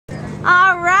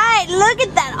right, look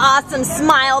at that awesome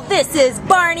smile. This is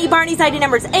Barney. Barney's ID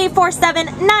number is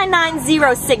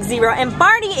A4799060, and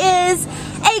Barney is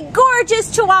a gorgeous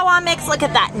Chihuahua mix. Look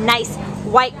at that nice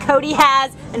white coat he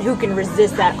has, and who can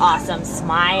resist that awesome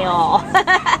smile?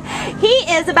 He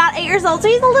is about 8 years old, so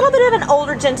he's a little bit of an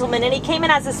older gentleman, and he came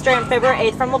in as a stray on February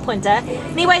 8th from Puente,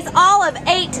 and he weighs all of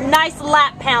 8 nice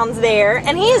lap pounds there,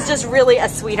 and he is just really a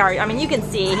sweetheart. I mean, you can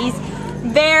see he's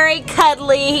very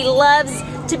cuddly. He loves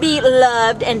to be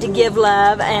loved and to give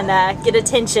love and get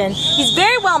attention. He's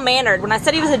very well mannered. When I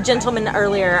said he was a gentleman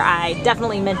earlier, I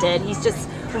definitely meant it. He's just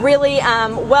really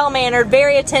well mannered,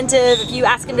 very attentive. If you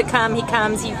ask him to come, he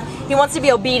comes. He wants to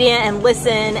be obedient and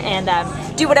listen and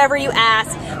do whatever you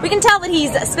ask. We can tell that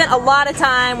he's spent a lot of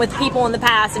time with people in the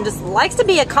past and just likes to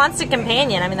be a constant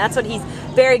companion. I mean, that's what he's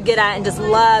very good at, and just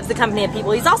loves the company of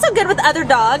people. He's also good with other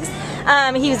dogs.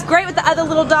 He was great with the other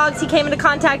little dogs he came into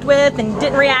contact with and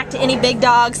didn't react to any big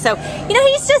dogs. So, you know,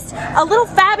 he's just a little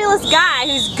fabulous guy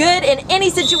who's good in any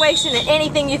situation and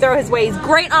anything you throw his way. He's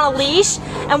great on a leash,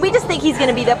 and we just think he's going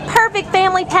to be the perfect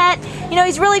family pet. You know,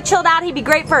 he's really chilled out. He'd be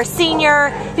great for a senior.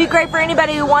 He'd be great for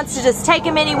anybody who wants to just take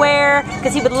him anywhere,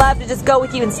 because he would love to just go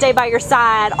with you and stay by your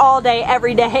side all day,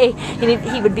 every day. And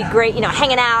he would be great, you know,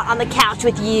 hanging out on the couch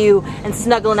with you and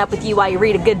snuggling up with you while you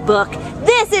read a good book.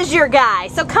 This is your guy.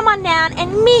 So come on down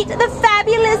and meet the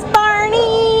fabulous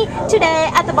Barney today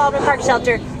at the Baldwin Park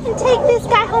Shelter, and take this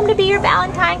guy home to be your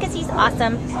Valentine, because he's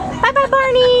awesome. Bye bye,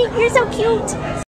 Barney. You're so cute.